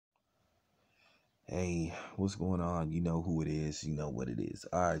Hey, what's going on? You know who it is. You know what it is.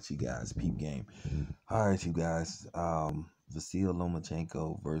 All right, you guys, peep game. All right, you guys. Vasil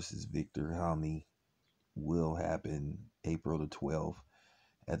Lomachenko versus Victor Commey will happen April the 12th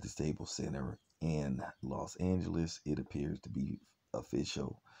at the Staples Center in Los Angeles. It appears to be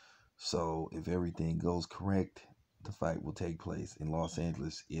official. So if everything goes correct, the fight will take place in Los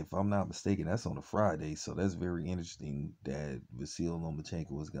Angeles. If I'm not mistaken, that's on a Friday. So that's very interesting that Vasil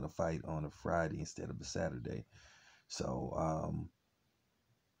Lomachenko is going to fight on a Friday instead of a Saturday. So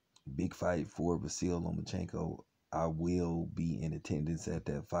big fight for Vasil Lomachenko. I will be in attendance at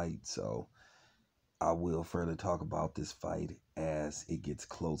that fight. So I will further talk about this fight as it gets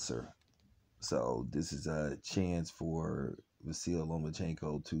closer. So this is a chance for Vasil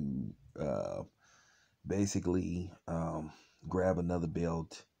Lomachenko to basically grab another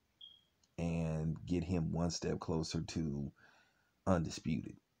belt and get him one step closer to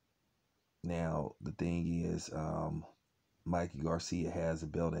undisputed. Now, the thing is, Mikey Garcia has a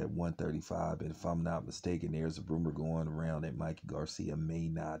belt at 135, and if I'm not mistaken, there's a rumor going around that Mikey Garcia may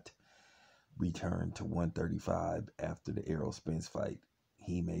not return to 135 after the Errol Spence fight.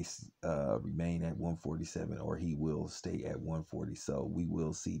 He may remain at 147, or he will stay at 140. So we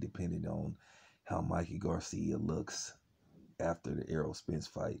will see, depending on how Mikey Garcia looks after the Errol Spence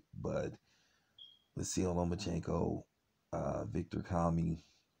fight. But Vasil Lomachenko, Victor Commey,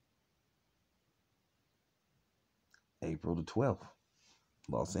 April the 12th,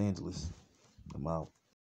 Los Angeles. I'm out.